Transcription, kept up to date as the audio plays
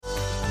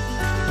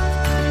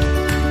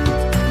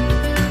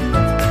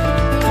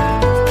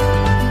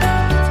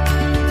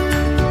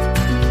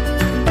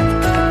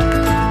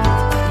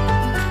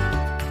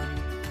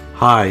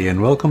Hi,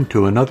 and welcome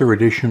to another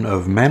edition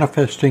of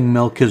Manifesting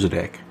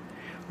Melchizedek.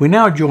 We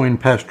now join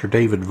Pastor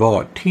David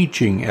Vaught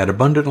teaching at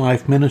Abundant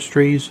Life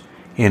Ministries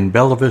in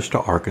Bella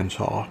Vista,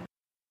 Arkansas.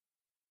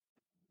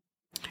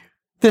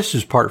 This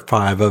is part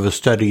 5 of a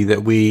study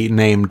that we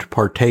named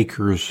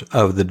Partakers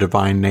of the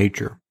Divine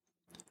Nature.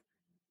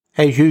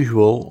 As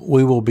usual,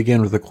 we will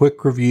begin with a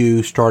quick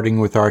review, starting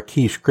with our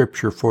key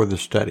scripture for the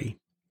study.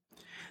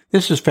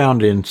 This is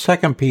found in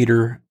 2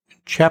 Peter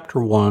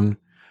chapter 1,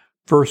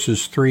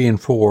 verses 3 and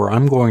 4.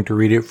 I'm going to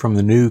read it from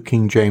the New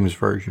King James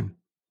Version.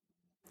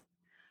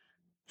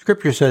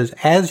 Scripture says,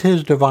 "As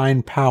his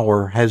divine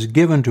power has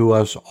given to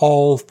us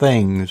all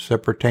things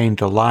that pertain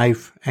to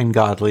life and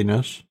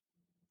godliness,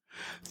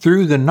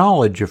 through the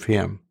knowledge of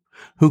him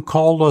who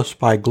called us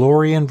by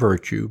glory and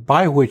virtue,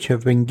 by which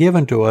have been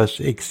given to us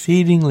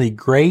exceedingly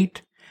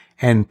great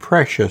and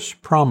precious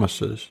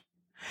promises,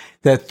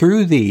 that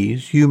through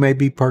these you may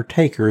be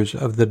partakers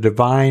of the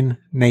divine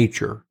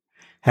nature,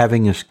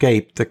 having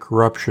escaped the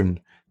corruption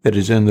that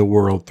is in the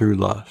world through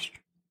lust."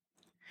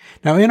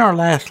 Now, in our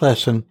last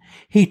lesson,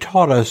 he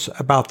taught us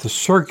about the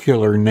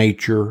circular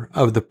nature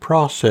of the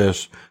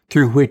process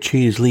through which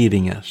he is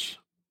leading us.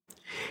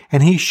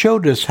 And he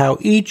showed us how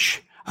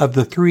each of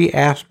the three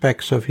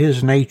aspects of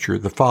his nature,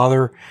 the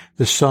Father,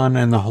 the Son,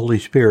 and the Holy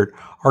Spirit,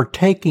 are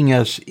taking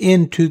us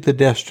into the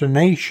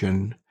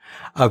destination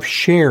of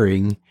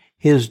sharing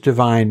his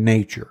divine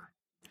nature.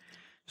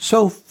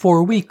 So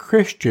for we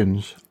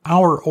Christians,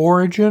 our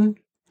origin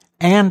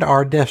and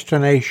our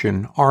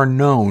destination are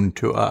known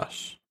to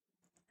us.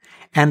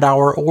 And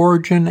our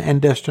origin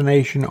and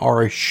destination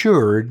are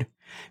assured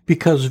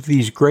because of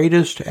these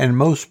greatest and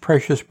most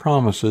precious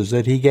promises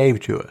that he gave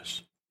to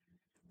us.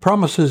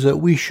 Promises that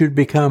we should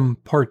become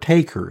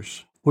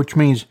partakers, which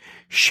means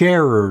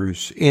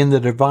sharers in the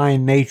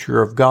divine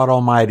nature of God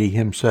Almighty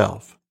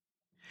himself.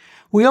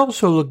 We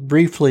also looked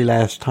briefly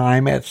last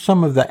time at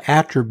some of the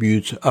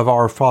attributes of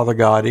our Father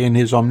God in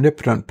his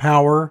omnipotent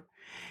power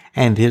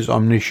and his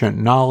omniscient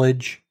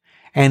knowledge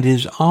and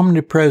his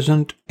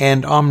omnipresent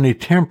and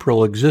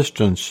omnitemporal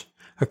existence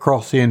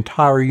across the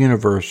entire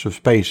universe of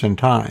space and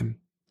time.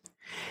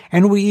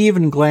 And we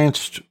even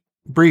glanced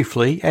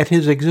briefly at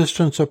his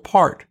existence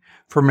apart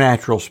from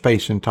natural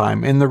space and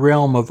time in the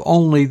realm of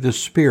only the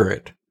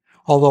Spirit,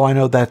 although I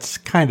know that's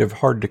kind of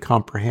hard to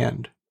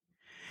comprehend.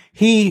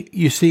 He,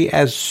 you see,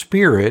 as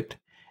Spirit,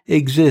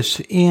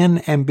 exists in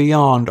and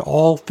beyond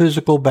all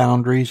physical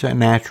boundaries and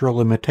natural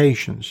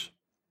limitations.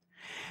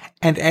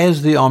 And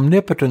as the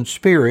omnipotent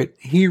Spirit,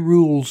 he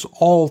rules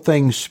all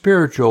things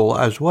spiritual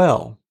as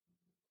well.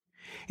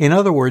 In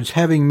other words,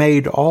 having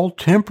made all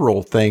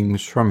temporal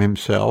things from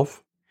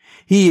himself,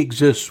 he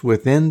exists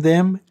within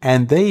them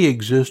and they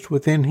exist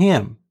within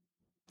him.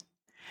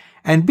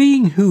 And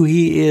being who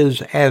he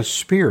is as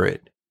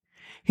Spirit,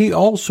 he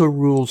also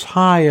rules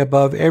high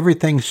above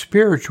everything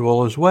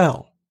spiritual as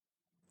well.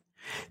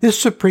 This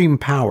supreme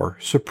power,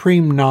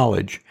 supreme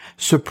knowledge,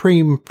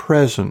 supreme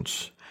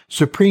presence,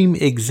 supreme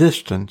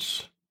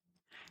existence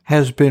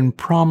has been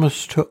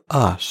promised to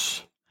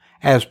us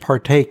as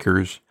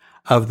partakers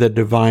of the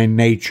divine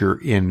nature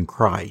in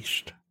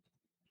Christ.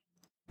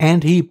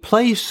 And he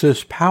placed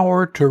this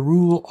power to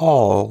rule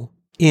all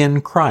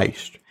in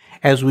Christ,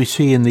 as we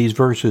see in these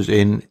verses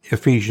in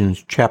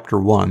Ephesians chapter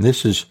 1.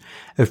 This is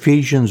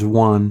Ephesians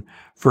 1,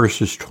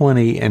 verses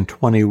 20 and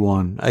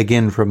 21,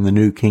 again from the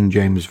New King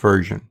James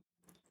Version.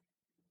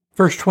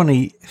 Verse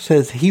 20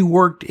 says, "He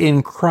worked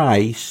in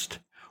Christ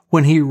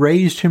when he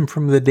raised him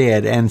from the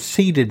dead and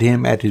seated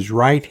him at his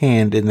right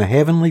hand in the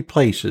heavenly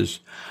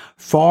places,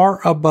 far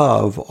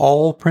above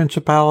all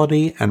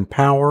principality and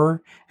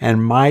power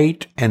and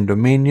might and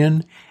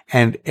dominion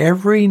and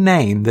every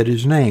name that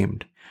is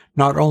named,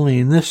 not only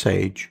in this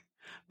age,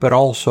 but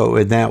also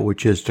in that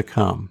which is to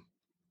come."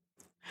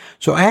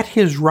 So at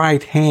his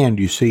right hand,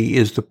 you see,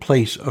 is the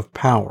place of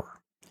power.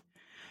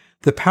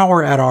 The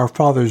power at our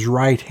Father's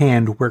right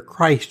hand where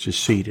Christ is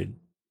seated.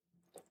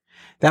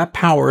 That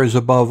power is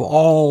above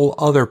all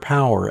other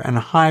power and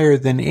higher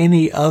than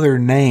any other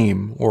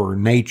name or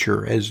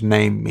nature, as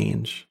name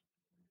means.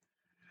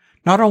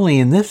 Not only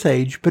in this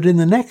age, but in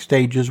the next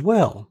age as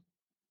well.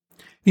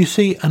 You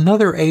see,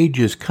 another age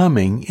is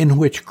coming in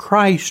which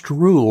Christ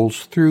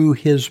rules through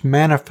his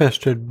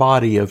manifested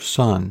body of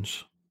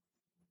sons.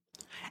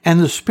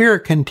 And the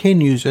Spirit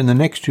continues in the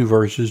next two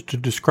verses to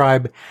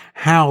describe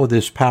how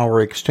this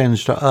power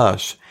extends to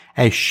us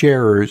as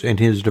sharers in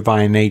his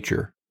divine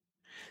nature.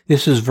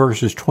 This is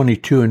verses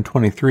 22 and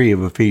 23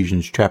 of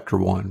Ephesians chapter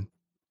 1.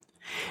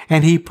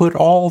 "And he put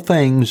all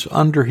things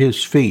under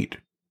his feet."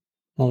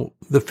 Well,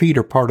 the feet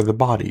are part of the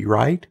body,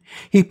 right?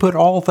 "He put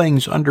all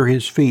things under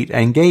his feet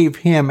and gave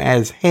him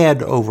as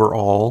head over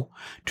all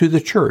to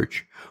the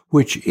church,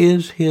 which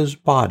is his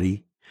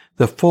body,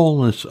 the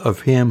fullness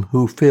of him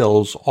who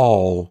fills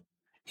all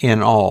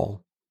in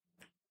all."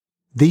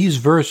 These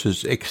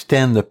verses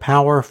extend the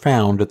power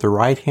found at the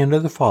right hand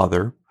of the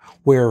Father,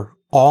 where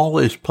all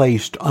is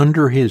placed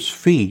under his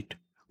feet,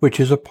 which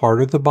is a part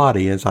of the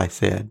body, as I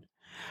said,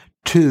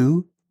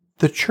 to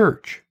the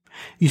church.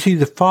 You see,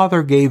 the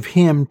Father gave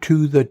him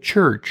to the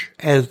church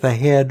as the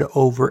head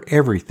over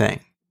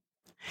everything.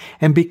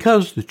 And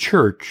because the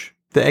church,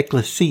 the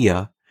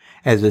ecclesia,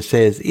 as it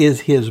says,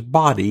 is his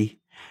body,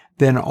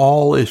 then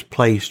all is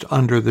placed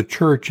under the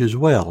church as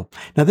well.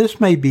 Now,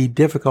 this may be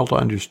difficult to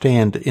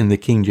understand in the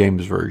King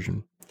James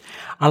Version.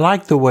 I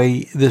like the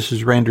way this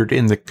is rendered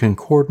in the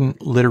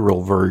Concordant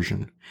Literal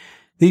Version.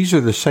 These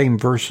are the same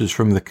verses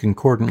from the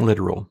Concordant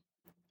Literal,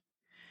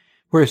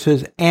 where it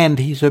says, "And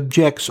he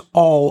subjects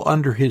all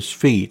under his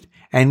feet,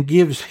 and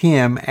gives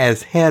him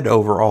as head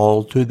over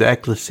all to the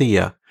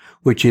ecclesia,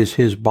 which is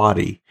his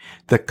body,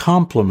 the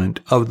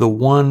complement of the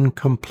one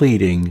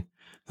completing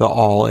the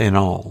all in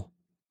all."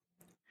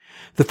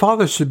 The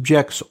Father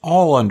subjects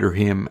all under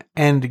him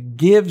and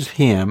gives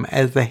him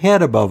as the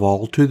head above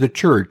all to the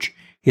church,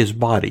 his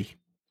body.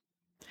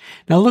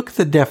 Now look at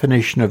the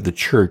definition of the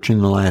church in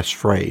the last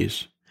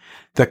phrase.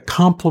 The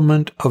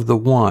complement of the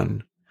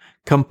one,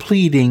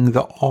 completing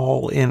the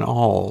all in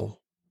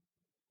all.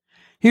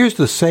 Here's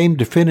the same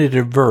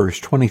definitive verse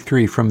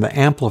 23 from the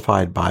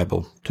Amplified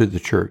Bible to the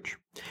church.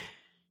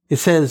 It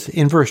says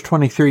in verse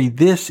 23,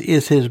 "This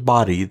is his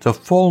body, the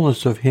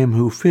fullness of him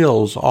who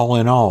fills all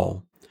in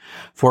all.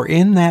 For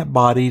in that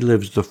body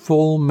lives the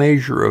full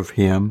measure of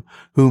him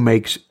who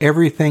makes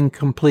everything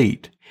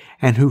complete,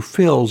 and who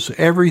fills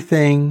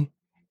everything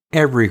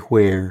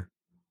everywhere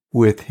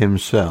with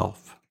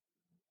himself."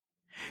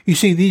 You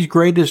see, these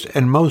greatest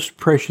and most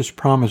precious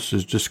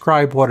promises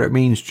describe what it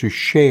means to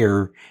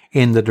share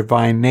in the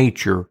divine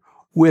nature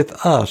with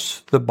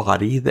us, the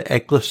body, the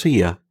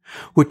ecclesia,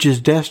 which is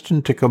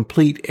destined to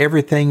complete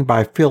everything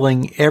by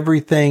filling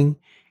everything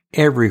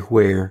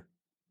everywhere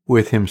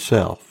with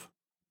himself.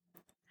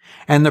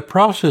 And the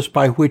process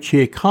by which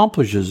he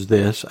accomplishes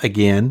this,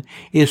 again,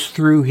 is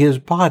through his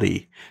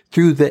body,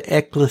 through the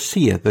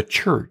ecclesia, the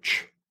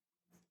church.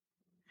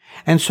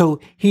 And so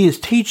he is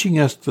teaching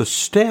us the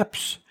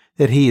steps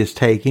that he is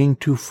taking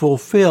to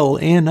fulfill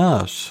in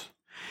us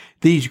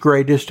these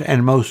greatest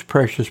and most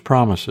precious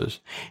promises.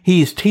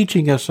 He is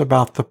teaching us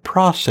about the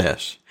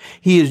process.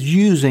 He is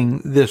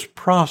using this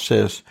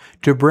process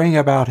to bring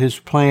about his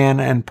plan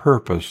and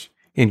purpose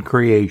in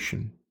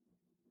creation.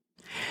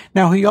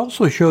 Now, he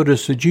also showed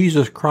us that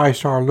Jesus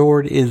Christ our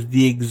Lord is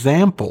the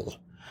example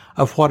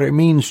of what it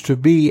means to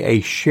be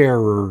a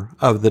sharer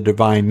of the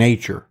divine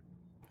nature.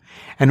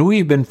 And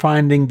we've been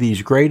finding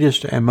these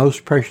greatest and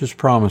most precious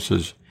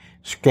promises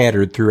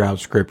scattered throughout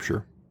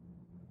Scripture.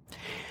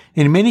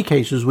 In many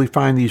cases, we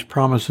find these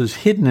promises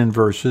hidden in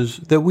verses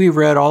that we've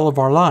read all of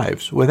our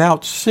lives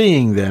without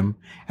seeing them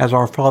as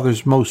our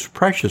Father's most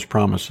precious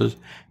promises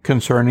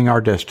concerning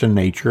our destined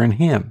nature in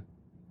him.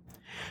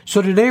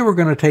 So today we're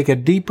going to take a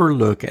deeper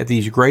look at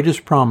these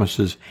greatest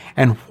promises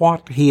and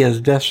what he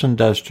has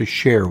destined us to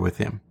share with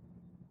him.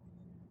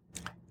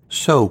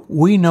 So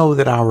we know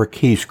that our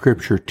key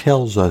scripture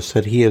tells us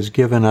that he has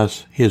given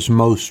us his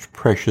most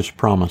precious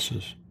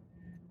promises,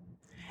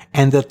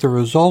 and that the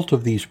result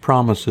of these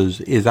promises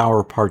is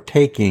our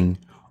partaking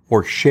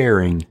or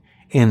sharing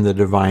in the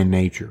divine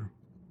nature.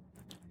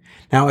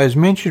 Now, as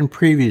mentioned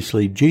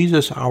previously,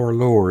 Jesus our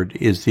Lord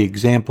is the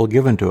example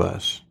given to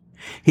us.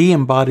 He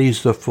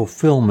embodies the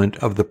fulfillment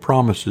of the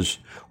promises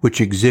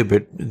which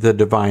exhibit the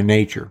divine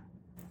nature.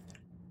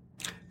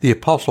 The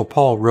Apostle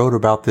Paul wrote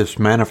about this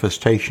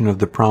manifestation of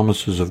the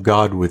promises of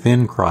God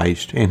within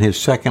Christ in his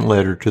second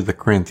letter to the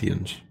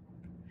Corinthians.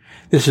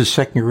 This is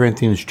 2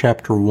 Corinthians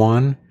chapter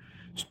 1,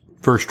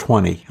 verse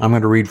 20. I'm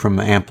going to read from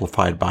the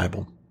Amplified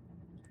Bible.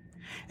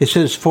 It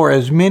says, "For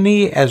as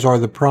many as are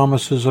the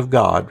promises of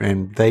God,"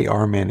 and they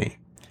are many,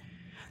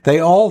 "they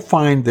all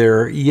find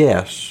their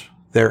yes,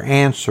 their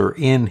answer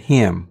in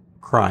him,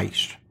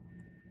 Christ.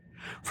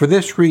 For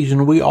this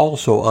reason we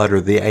also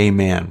utter the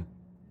Amen.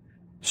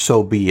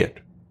 So be it.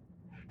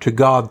 To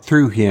God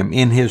through him,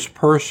 in his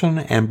person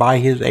and by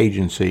his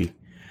agency,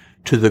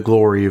 to the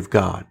glory of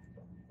God."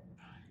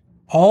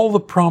 All the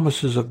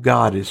promises of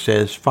God, it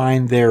says,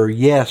 find their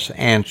yes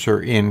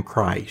answer in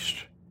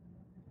Christ.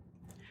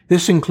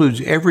 This includes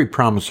every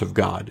promise of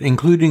God,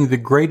 including the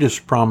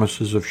greatest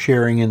promises of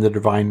sharing in the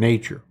divine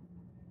nature.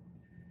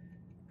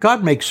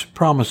 God makes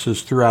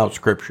promises throughout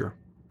Scripture.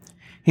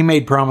 He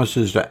made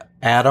promises to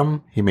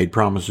Adam, he made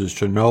promises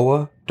to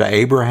Noah, to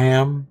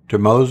Abraham, to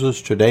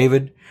Moses, to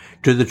David,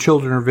 to the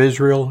children of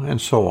Israel,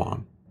 and so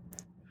on.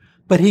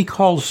 But he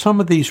calls some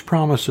of these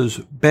promises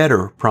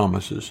better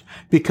promises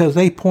because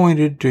they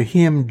pointed to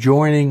him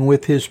joining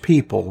with his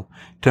people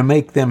to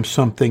make them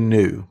something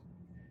new.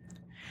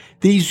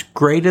 These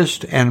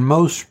greatest and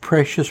most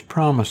precious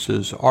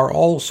promises are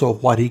also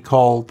what he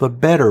called the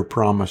better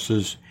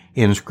promises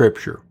in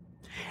Scripture.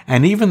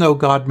 And even though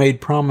God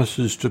made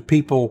promises to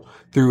people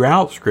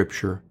throughout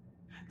Scripture,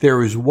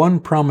 there is one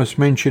promise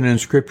mentioned in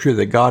Scripture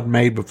that God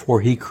made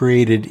before he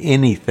created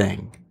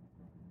anything.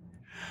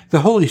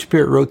 The Holy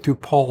Spirit wrote through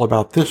Paul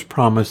about this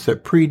promise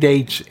that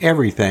predates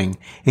everything,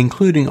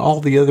 including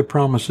all the other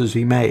promises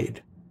he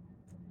made.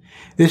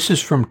 This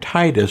is from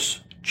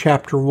Titus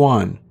chapter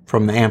 1,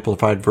 from the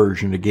Amplified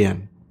Version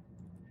again.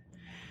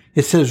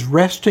 It says,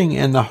 "Resting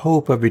in the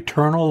hope of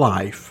eternal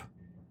life,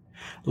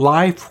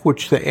 life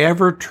which the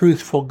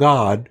ever-truthful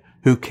God,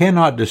 who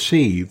cannot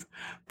deceive,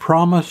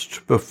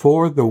 promised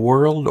before the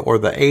world or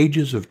the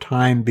ages of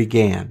time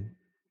began.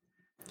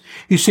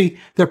 You see,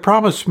 the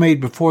promise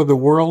made before the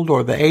world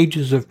or the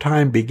ages of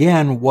time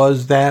began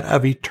was that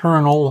of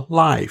eternal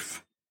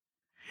life.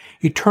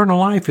 Eternal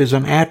life is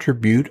an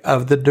attribute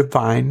of the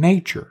divine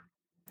nature.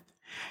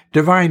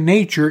 Divine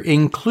nature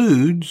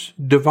includes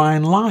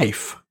divine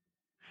life,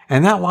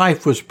 and that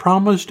life was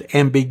promised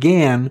and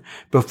began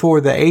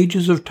before the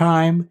ages of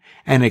time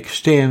and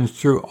extends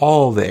through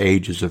all the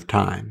ages of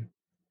time.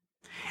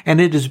 And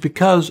it is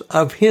because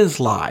of His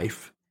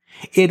life.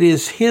 It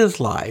is His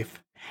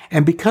life,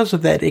 and because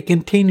of that it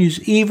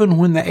continues even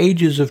when the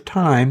ages of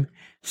time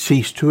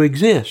cease to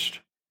exist.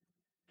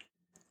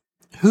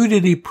 Who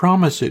did He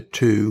promise it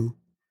to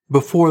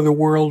before the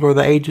world or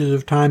the ages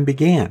of time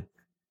began?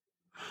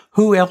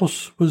 Who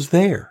else was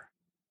there?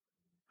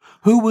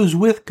 Who was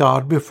with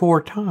God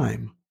before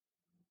time?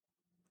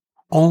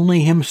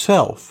 Only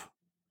Himself,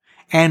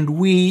 and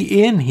we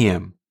in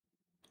Him.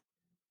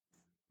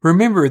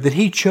 Remember that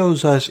He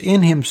chose us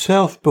in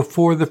Himself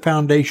before the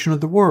foundation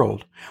of the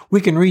world.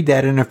 We can read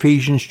that in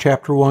Ephesians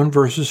chapter 1,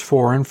 verses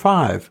 4 and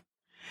 5.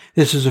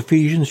 This is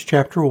Ephesians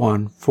chapter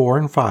 1, 4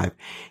 and 5.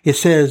 It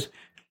says,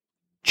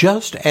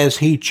 just as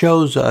He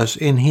chose us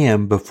in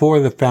Him before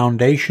the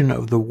foundation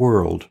of the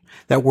world.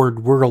 That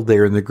word world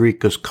there in the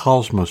Greek is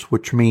cosmos,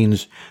 which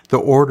means the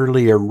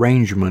orderly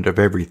arrangement of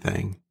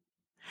everything.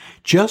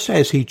 Just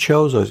as He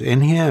chose us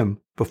in Him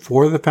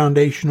before the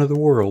foundation of the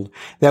world,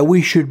 that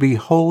we should be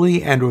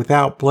holy and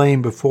without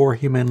blame before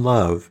Him in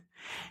love,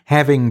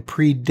 having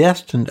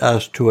predestined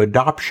us to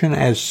adoption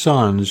as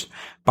sons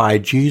by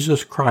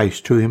Jesus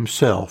Christ to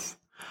Himself,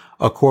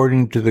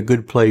 according to the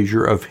good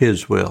pleasure of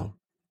His will.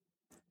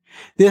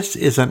 This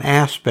is an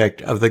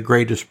aspect of the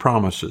greatest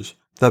promises,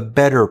 the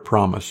better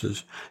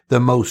promises, the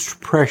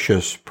most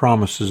precious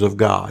promises of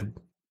God.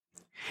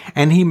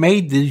 And He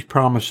made these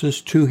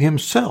promises to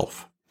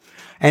Himself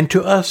and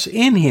to us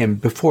in Him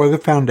before the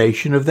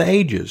foundation of the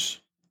ages.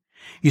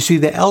 You see,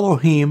 the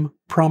Elohim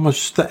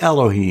promised the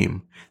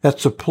Elohim.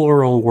 That's a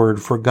plural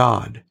word for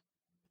God.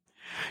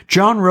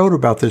 John wrote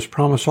about this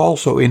promise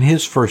also in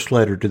his first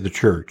letter to the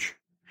church.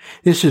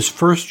 This is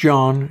 1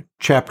 John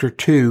chapter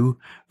 2,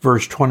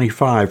 verse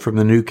 25 from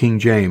the New King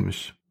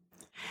James.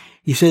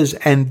 He says,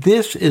 and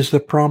this is the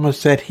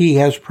promise that He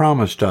has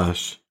promised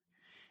us,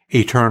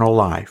 eternal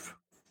life.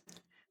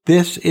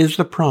 This is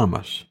the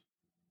promise,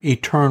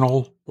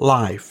 eternal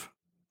life.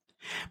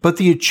 But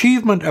the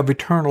achievement of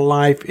eternal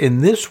life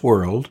in this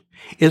world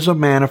is a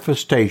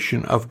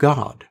manifestation of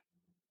God.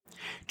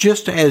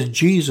 Just as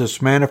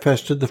Jesus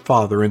manifested the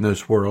Father in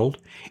this world,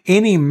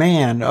 any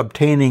man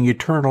obtaining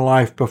eternal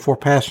life before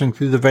passing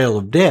through the veil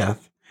of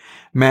death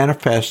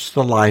manifests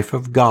the life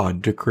of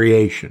God to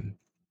creation.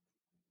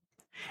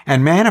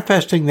 And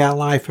manifesting that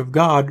life of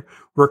God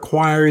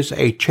requires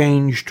a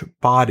changed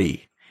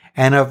body,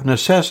 and of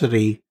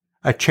necessity,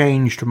 a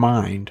changed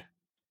mind.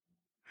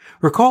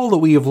 Recall that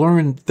we have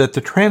learned that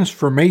the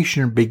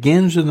transformation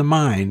begins in the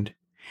mind,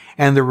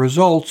 and the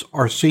results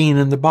are seen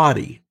in the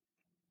body.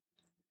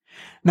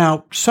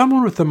 Now,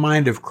 someone with the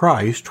mind of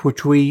Christ,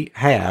 which we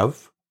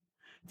have,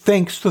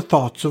 thinks the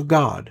thoughts of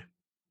God.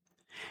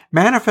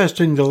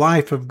 Manifesting the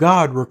life of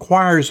God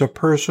requires a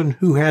person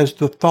who has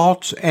the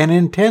thoughts and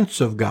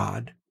intents of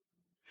God,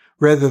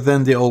 rather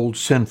than the old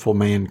sinful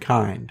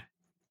mankind.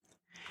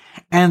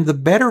 And the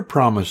better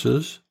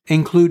promises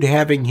include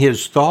having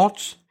His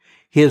thoughts,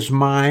 His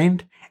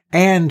mind,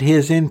 and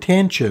His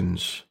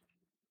intentions.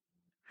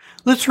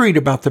 Let's read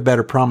about the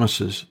better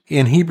promises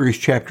in Hebrews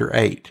chapter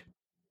 8.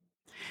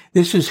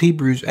 This is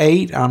Hebrews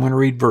 8. I'm going to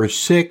read verse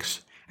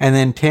 6 and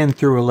then 10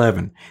 through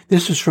 11.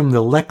 This is from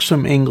the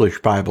Lexham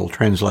English Bible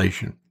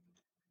translation.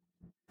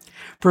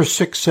 Verse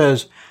 6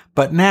 says,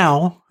 but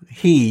now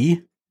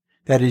He,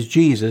 that is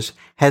Jesus,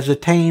 has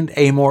attained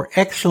a more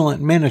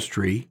excellent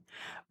ministry,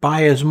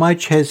 by as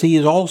much as He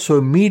is also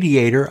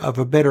mediator of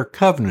a better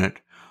covenant,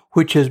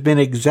 which has been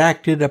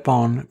exacted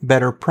upon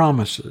better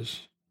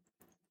promises.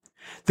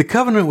 The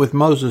covenant with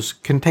Moses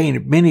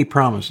contained many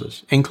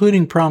promises,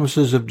 including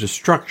promises of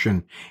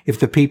destruction if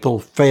the people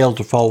failed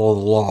to follow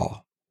the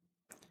law.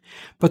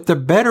 But the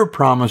better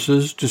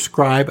promises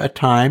describe a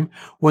time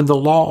when the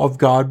law of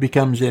God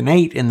becomes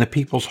innate in the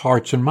people's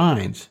hearts and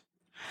minds.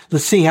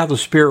 Let's see how the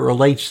Spirit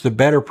relates the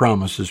better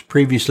promises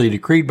previously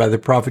decreed by the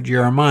prophet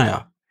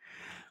Jeremiah.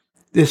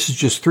 This is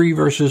just 3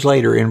 verses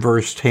later in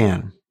verse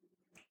 10.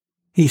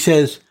 He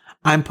says,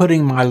 I'm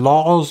putting my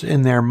laws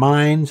in their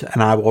minds,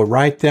 and I will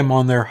write them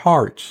on their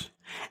hearts,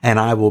 and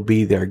I will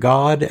be their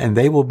God, and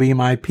they will be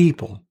my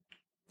people.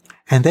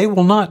 And they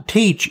will not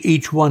teach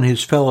each one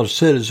his fellow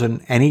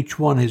citizen and each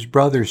one his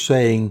brother,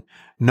 saying,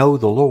 know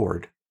the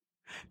Lord,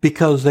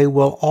 because they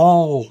will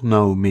all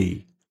know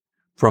me,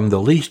 from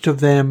the least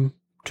of them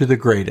to the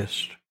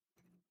greatest.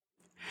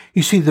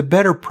 You see, the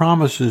better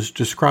promises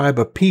describe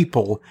a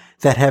people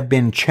that have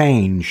been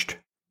changed.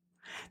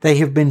 They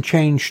have been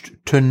changed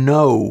to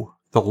know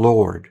the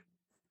Lord.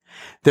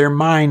 Their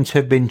minds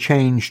have been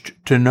changed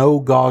to know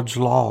God's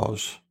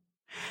laws.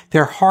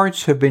 Their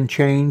hearts have been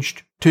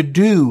changed to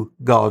do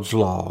God's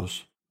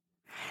laws,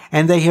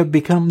 and they have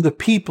become the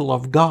people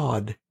of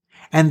God,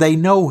 and they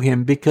know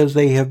Him because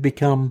they have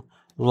become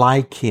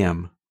like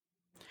Him.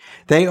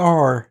 They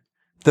are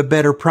the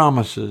better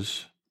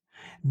promises.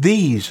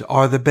 These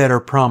are the better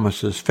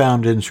promises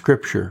found in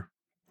Scripture.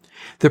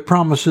 The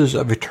promises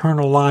of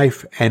eternal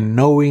life and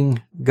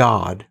knowing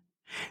God.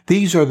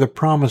 These are the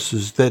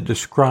promises that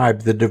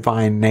describe the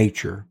divine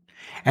nature,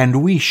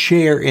 and we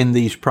share in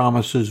these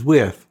promises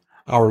with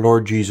our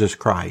Lord Jesus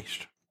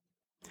Christ.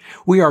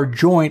 We are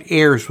joint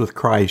heirs with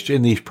Christ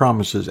in these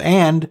promises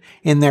and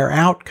in their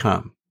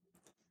outcome.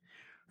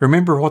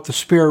 Remember what the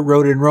Spirit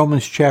wrote in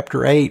Romans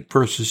chapter 8,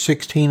 verses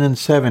 16 and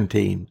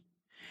 17.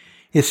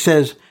 It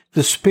says,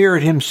 "The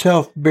Spirit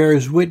Himself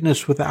bears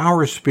witness with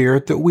our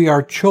spirit that we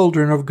are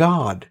children of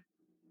God.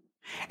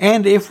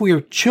 And if we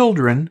are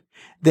children,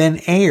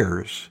 then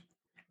heirs,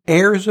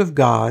 heirs of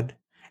God,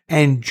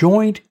 and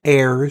joint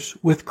heirs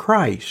with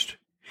Christ,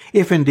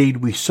 if indeed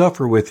we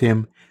suffer with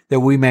Him,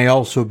 that we may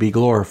also be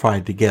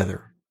glorified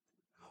together."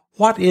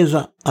 What is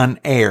an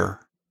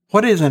heir?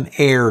 What is an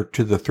heir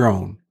to the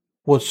throne?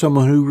 Well, it's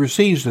someone who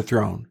receives the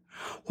throne.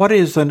 What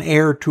is an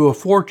heir to a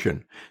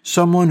fortune?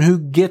 Someone who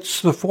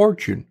gets the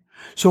fortune.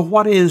 So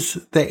what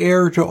is the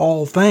heir to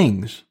all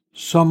things?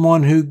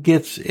 Someone who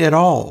gets it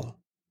all.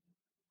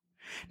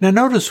 Now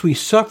notice we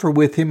suffer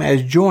with Him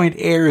as joint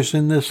heirs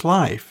in this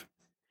life.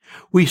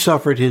 We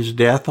suffered His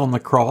death on the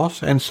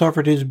cross and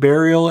suffered His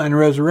burial and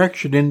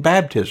resurrection in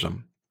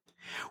baptism.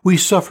 We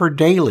suffer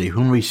daily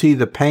when we see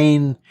the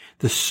pain,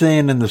 the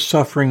sin, and the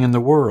suffering in the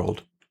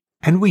world.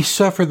 And we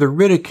suffer the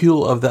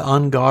ridicule of the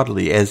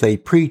ungodly as they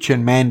preach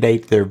and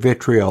mandate their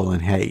vitriol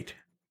and hate.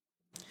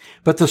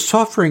 But the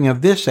suffering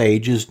of this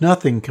age is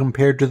nothing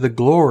compared to the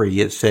glory,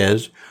 it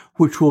says,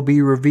 which will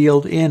be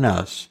revealed in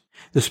us.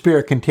 The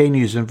Spirit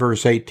continues in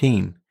verse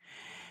 18.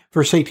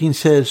 Verse 18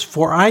 says,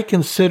 "For I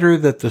consider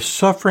that the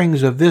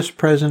sufferings of this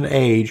present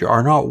age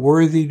are not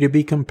worthy to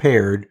be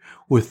compared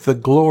with the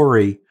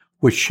glory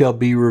which shall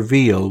be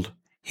revealed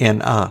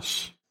in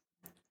us.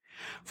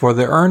 For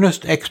the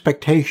earnest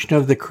expectation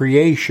of the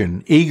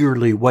creation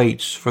eagerly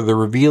waits for the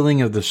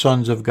revealing of the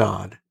sons of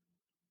God."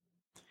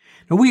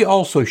 Now we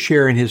also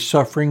share in His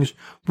sufferings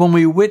when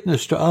we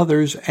witness to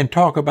others and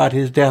talk about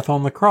His death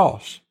on the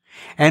cross,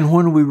 and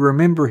when we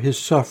remember His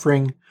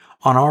suffering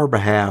on our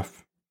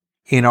behalf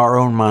in our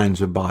own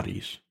minds and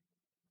bodies.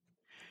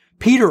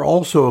 Peter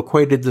also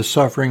equated the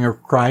suffering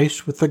of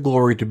Christ with the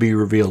glory to be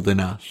revealed in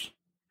us.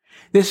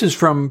 This is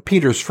from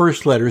Peter's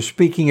first letter,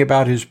 speaking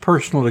about his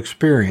personal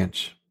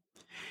experience.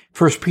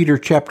 1 Peter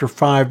chapter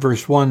 5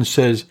 verse 1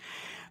 says,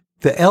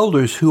 "The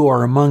elders who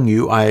are among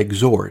you I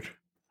exhort,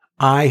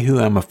 I who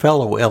am a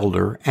fellow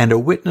elder and a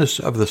witness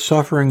of the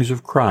sufferings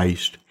of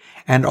Christ,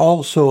 and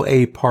also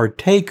a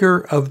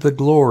partaker of the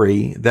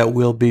glory that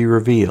will be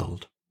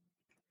revealed."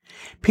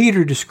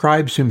 Peter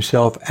describes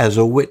himself as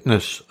a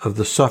witness of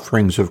the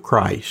sufferings of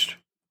Christ.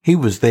 He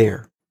was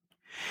there.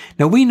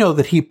 Now we know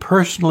that he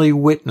personally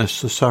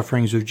witnessed the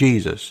sufferings of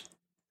Jesus.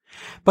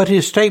 But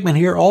his statement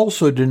here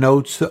also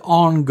denotes the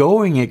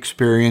ongoing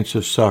experience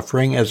of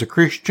suffering as a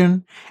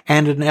Christian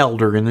and an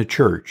elder in the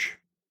church.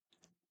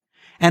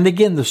 And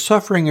again, the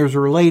suffering is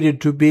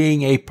related to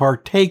being a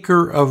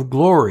partaker of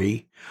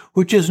glory,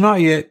 which has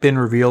not yet been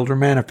revealed or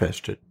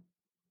manifested.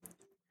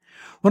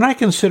 When I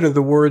consider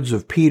the words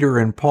of Peter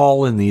and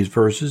Paul in these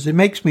verses, it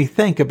makes me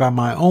think about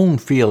my own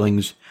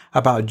feelings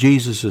about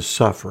Jesus'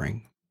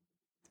 suffering.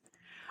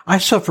 I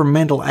suffer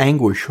mental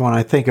anguish when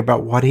I think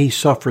about what He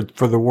suffered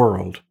for the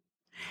world,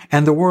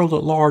 and the world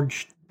at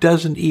large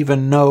doesn't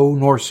even know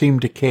nor seem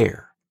to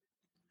care.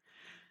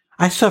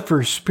 I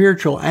suffer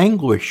spiritual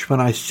anguish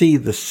when I see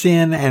the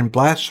sin and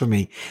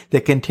blasphemy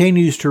that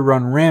continues to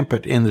run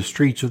rampant in the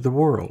streets of the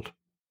world.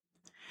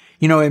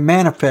 It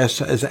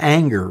manifests as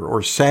anger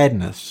or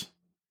sadness.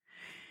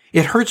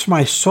 It hurts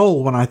my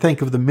soul when I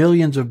think of the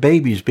millions of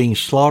babies being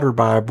slaughtered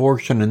by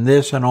abortion in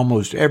this and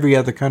almost every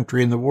other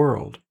country in the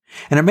world.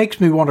 And it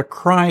makes me want to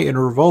cry in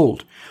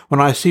revolt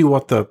when I see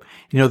what the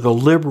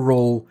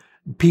liberal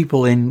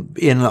people in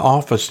the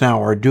office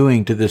now are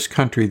doing to this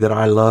country that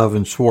I love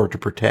and swore to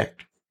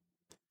protect.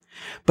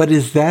 But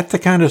is that the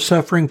kind of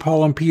suffering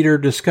Paul and Peter are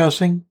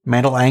discussing?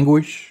 Mental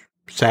anguish?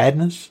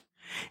 Sadness?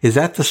 Is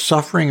that the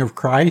suffering of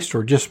Christ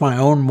or just my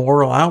own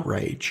moral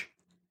outrage?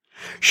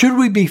 Should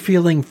we be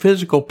feeling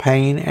physical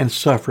pain and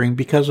suffering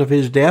because of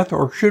His death,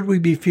 or should we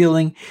be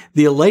feeling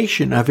the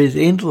elation of His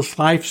endless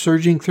life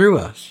surging through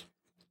us?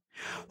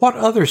 What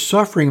other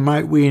suffering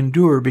might we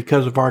endure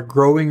because of our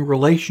growing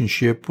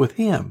relationship with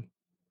Him?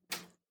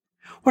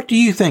 What do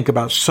you think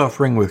about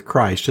suffering with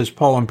Christ as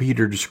Paul and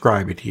Peter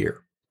describe it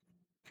here?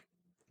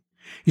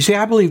 You see,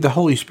 I believe the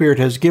Holy Spirit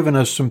has given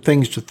us some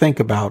things to think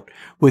about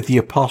with the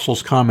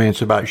apostles'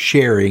 comments about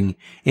sharing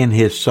in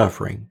His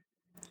suffering.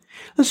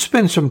 Let's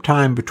spend some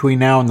time between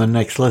now and the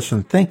next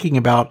lesson thinking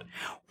about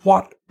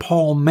what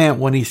Paul meant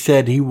when he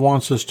said he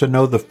wants us to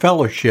know the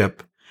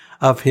fellowship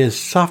of His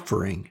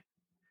suffering.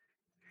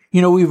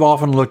 We've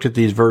often looked at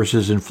these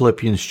verses in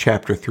Philippians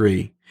chapter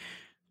 3.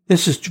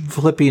 This is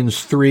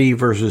Philippians 3,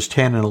 verses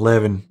 10 and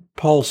 11.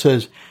 Paul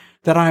says,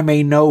 that I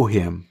may know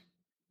him,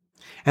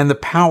 and the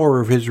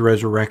power of his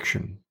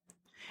resurrection,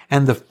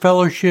 and the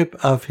fellowship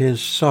of his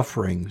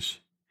sufferings,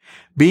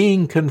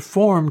 being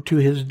conformed to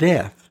his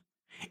death,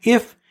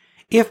 if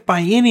by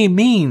any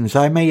means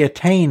I may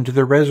attain to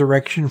the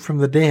resurrection from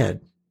the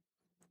dead.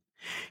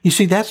 You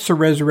see, that's the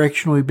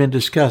resurrection we've been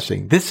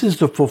discussing. This is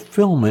the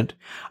fulfillment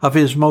of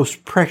his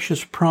most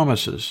precious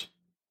promises.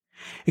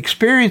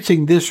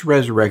 Experiencing this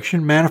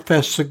resurrection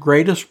manifests the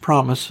greatest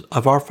promise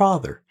of our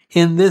Father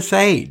in this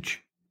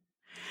age.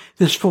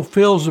 This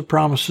fulfills the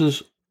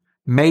promises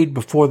made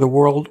before the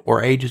world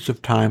or ages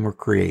of time were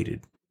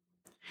created.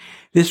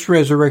 This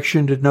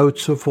resurrection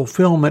denotes the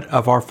fulfillment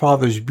of our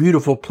Father's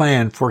beautiful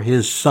plan for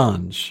his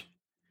sons.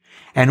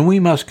 And we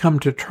must come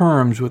to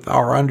terms with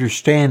our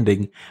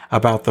understanding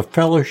about the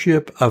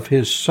fellowship of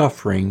his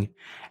suffering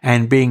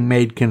and being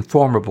made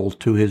conformable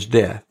to his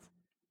death.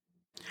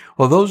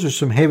 Well, those are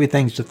some heavy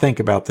things to think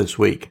about this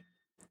week.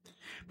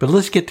 But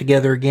let's get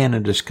together again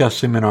and discuss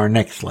them in our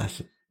next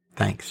lesson.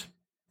 Thanks.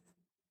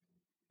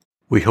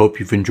 We hope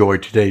you've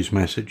enjoyed today's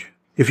message.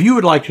 If you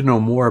would like to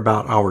know more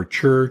about our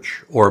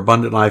church or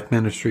Abundant Life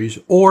Ministries,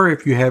 or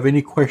if you have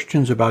any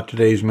questions about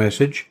today's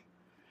message,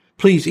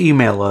 please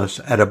email us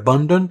at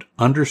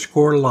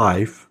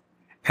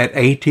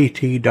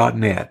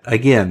abundant_life@att.net.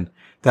 Again,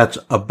 that's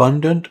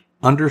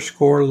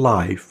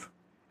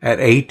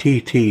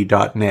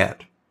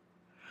abundant_life@att.net.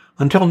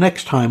 Until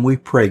next time, we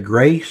pray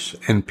grace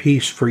and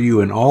peace for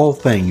you in all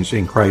things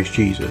in Christ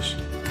Jesus.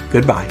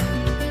 Goodbye.